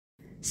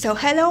So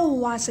hello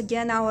once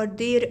again our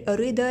dear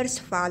readers,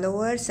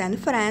 followers and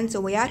friends.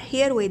 We are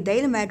here with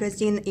Daily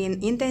Magazine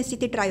in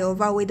IntenCity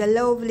Craiova with the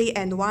lovely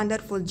and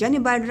wonderful Jenny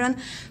Berggren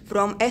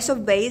from S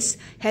of Base.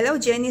 Hello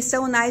Jenny,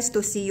 so nice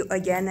to see you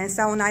again and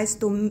so nice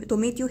to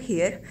meet you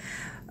here.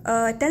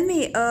 Tell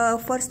me,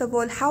 first of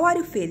all, how are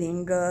you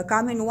feeling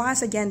coming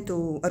once again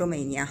to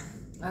Romania?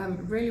 I'm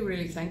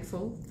really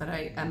thankful that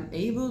I am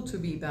able to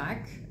be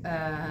back.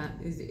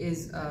 It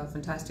is a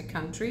fantastic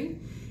country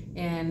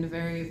and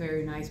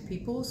very nice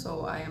people,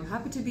 so I am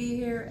happy to be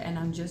here and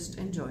I'm just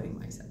enjoying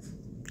myself.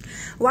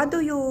 What do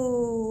you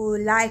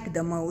like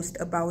the most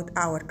about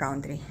our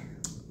country?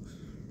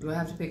 Do I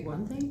have to pick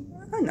one thing?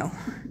 No.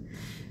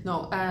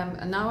 No,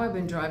 now I've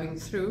been driving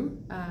through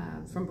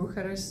from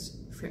Bucharest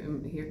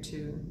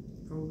to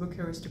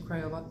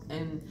Craiova,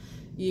 and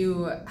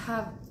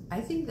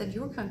I think that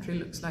your country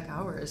looks like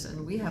ours,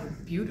 and we have a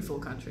beautiful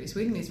country.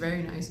 Sweden is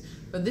very nice,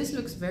 but this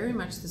looks very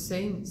much the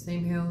same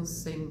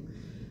hills,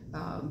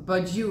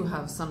 but you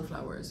have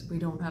sunflowers. We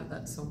don't have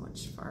that so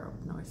much far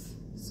up north.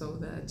 So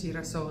the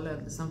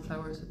girasole, the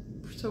sunflowers,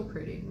 are so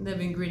pretty. They've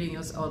been greeting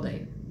us all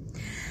day.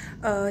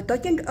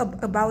 Talking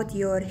about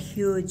your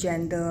huge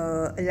and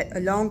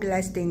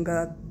long-lasting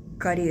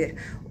career,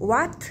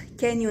 what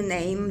can you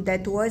name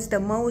that was the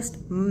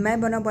most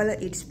memorable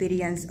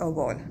experience of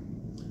all?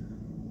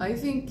 I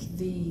think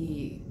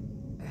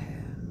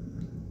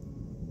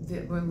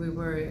when we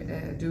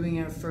were doing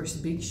our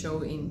first big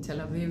show in Tel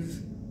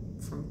Aviv,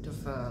 in front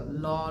of a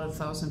lot of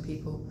 1,000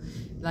 people,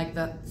 like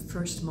that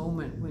first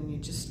moment when you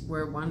just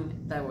were one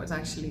that was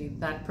actually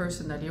that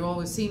person that you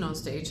always seen on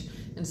stage,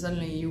 and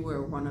suddenly you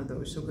were one of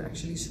those who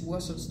actually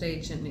was on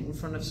stage and in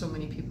front of so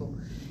many people,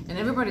 and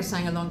everybody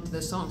sang along to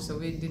the song, so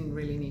we didn't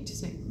really need to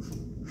sing.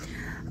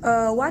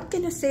 What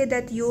can you say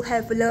that you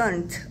have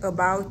learned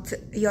about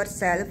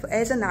yourself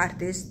as an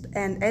artist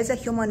and as a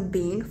human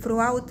being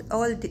throughout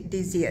all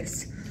these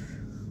years?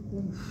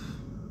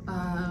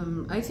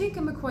 I think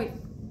I'm a quite,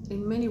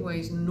 in many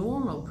ways,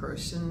 normal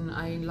person.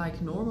 I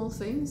like normal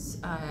things.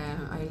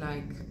 I'm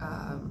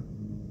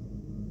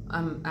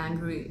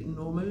angry,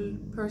 normal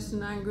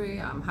person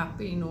angry. I'm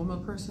happy,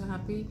 normal person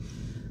happy.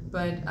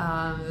 But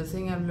the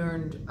thing I've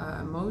learned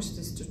most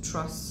is to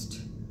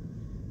trust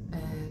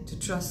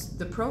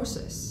the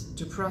process.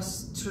 To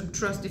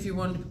trust if you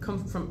want to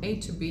come from A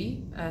to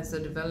B as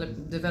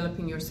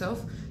developing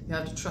yourself, you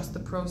have to trust the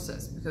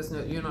process, because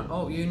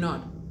you're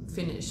not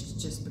finished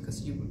just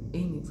because you're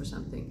aiming for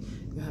something.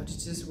 You have to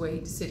just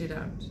wait, sit it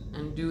out,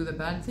 and do the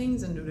bad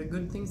things and do the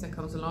good things that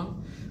comes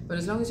along. But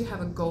as long as you have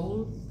a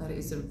goal, that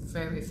is a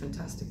very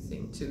fantastic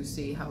thing to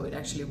see how it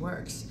actually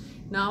works.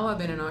 Now I've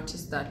been an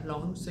artist that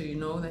long, so you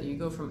know that you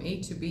go from A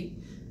to B,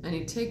 and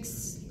it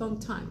takes a long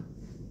time.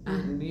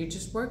 And you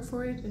just work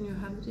for it, and you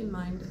have it in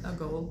mind, a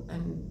goal,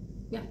 and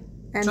yeah,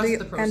 trust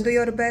the process. And do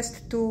your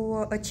best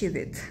to achieve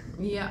it.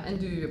 Yeah, and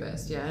do your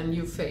best, yeah, and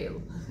you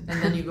fail,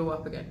 and then you go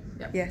up again.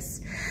 Yeah.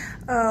 Yes.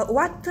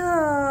 What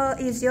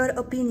is your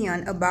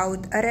opinion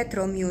about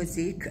retro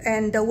music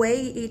and the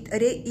way it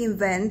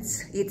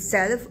reinvents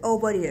itself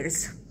over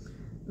years?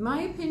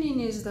 My opinion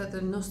is that the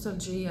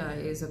nostalgia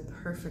is a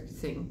perfect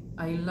thing.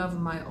 I love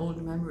my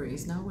old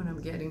memories. Now when I'm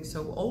getting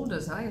so old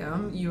as I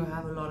am, you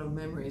have a lot of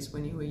memories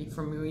when you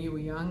were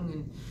young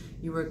and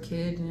you were a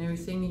kid and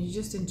everything, and you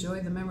just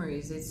enjoy the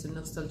memories. It's a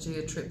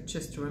nostalgia trip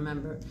just to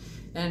remember.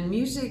 And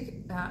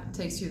music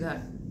takes you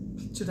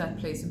to that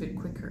place a bit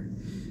quicker.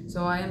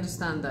 So I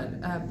understand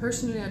that.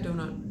 Personally, I do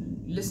not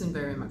listen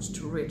very much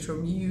to retro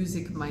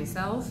music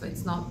myself.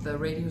 It's not the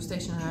radio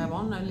station I have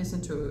on. I listen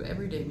to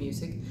everyday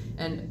music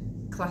and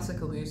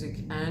classical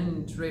music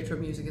and retro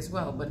music as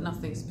well, but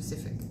nothing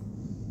specific.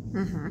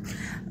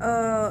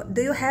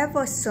 Do you have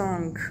a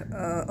song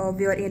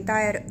of your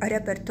entire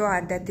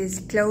repertoire that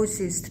is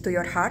closest to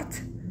your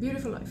heart?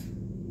 Beautiful Life.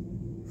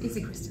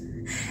 Easy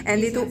question.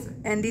 And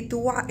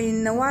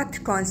in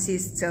what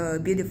consists a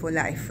beautiful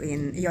life,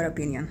 in your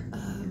opinion?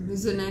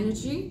 There's an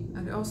energy,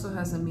 and it also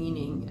has a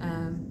meaning,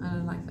 and I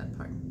like that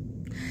part.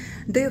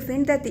 Do you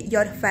think that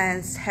your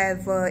fans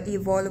have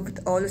evolved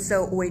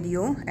also with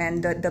you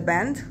and the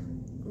band?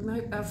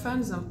 Our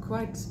fans are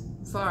quite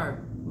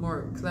far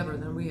more clever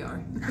than we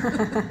are.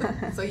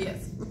 So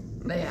yes,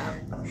 they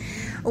have.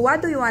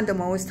 What do you want the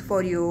most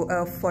for you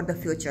for the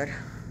future?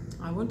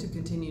 I want to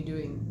continue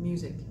doing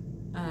music,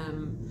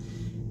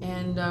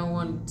 and I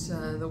want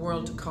the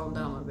world to calm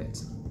down a bit.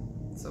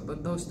 So,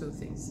 but those two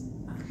things.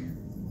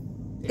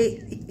 Yeah.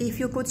 If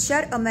you could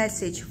share a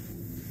message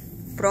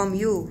from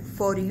you,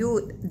 for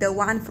you, the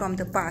one from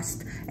the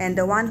past and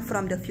the one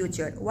from the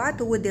future,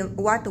 what would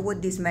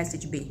this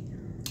message be?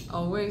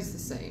 Always the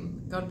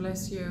same. God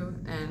bless you,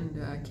 and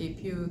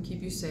keep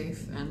you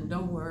safe, and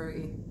don't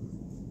worry.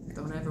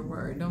 Don't ever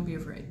worry. Don't be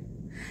afraid.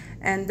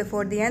 And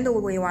for the end,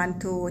 we want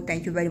to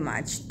thank you very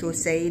much, to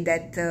say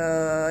that,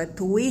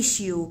 to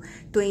wish you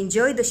to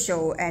enjoy the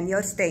show and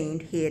your staying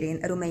here in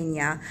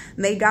Romania.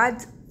 May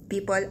God,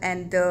 people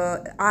and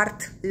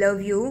art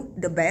love you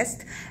the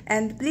best,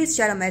 and please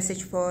share a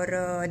message for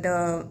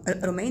the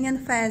Romanian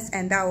fans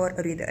and our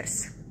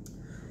readers.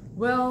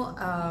 Well,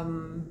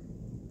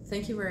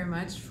 Thank you very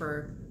much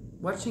for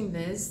watching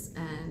this,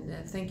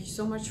 and thank you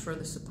so much for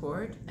the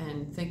support,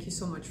 and thank you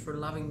so much for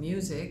loving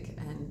music,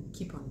 and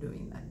keep on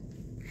doing that.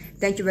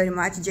 Thank you very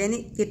much,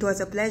 Jenny. It was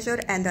a pleasure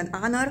and an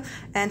honor,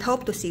 and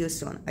hope to see you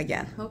soon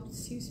again. Hope to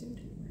see you soon.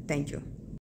 Thank you.